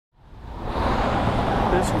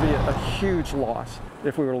this would be a huge loss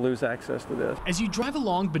if we were to lose access to this. As you drive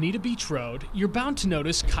along Bonita Beach Road, you're bound to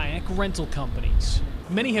notice kayak rental companies.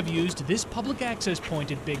 Many have used this public access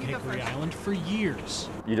point at Big Hickory Island for years.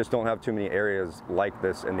 You just don't have too many areas like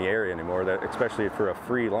this in the area anymore, especially for a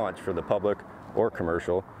free launch for the public or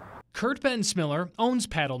commercial. Kurt Bensmiller owns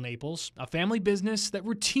Paddle Naples, a family business that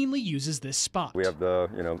routinely uses this spot. We have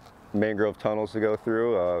the, mangrove tunnels to go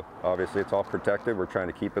through. Obviously, it's all protected. We're trying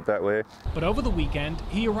to keep it that way. But over the weekend,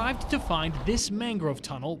 he arrived to find this mangrove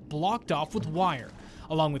tunnel blocked off with wire,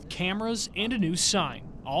 along with cameras and a new sign,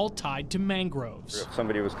 all tied to mangroves. If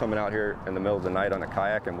somebody was coming out here in the middle of the night on a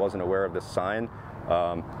kayak and wasn't aware of this sign,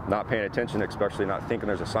 not paying attention, especially not thinking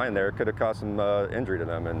there's a sign there, it could have caused some injury to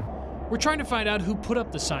them. And we're trying to find out who put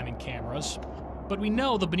up the sign and cameras, but we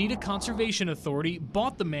know the Bonita Conservation Authority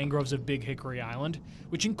bought the mangroves of Big Hickory Island,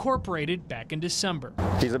 which incorporated back in December.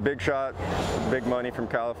 He's a big shot, big money from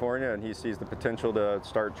California, and he sees the potential to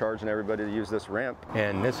start charging everybody to use this ramp.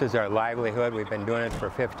 And this is our livelihood. We've been doing it for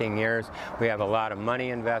 15 years. We have a lot of money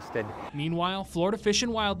invested. Meanwhile, Florida Fish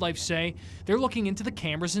and Wildlife say they're looking into the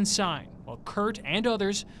cameras and sign, while Kurt and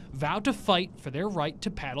others vow to fight for their right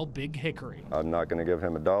to paddle Big Hickory. I'm not going to give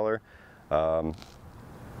him $1.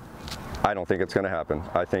 I don't think it's going to happen.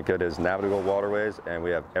 I think it is navigable waterways, and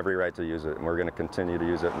we have every right to use it, and we're going to continue to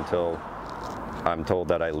use it until I'm told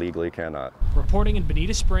that I legally cannot. Reporting in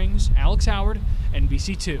Bonita Springs, Alex Howard,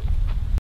 NBC2.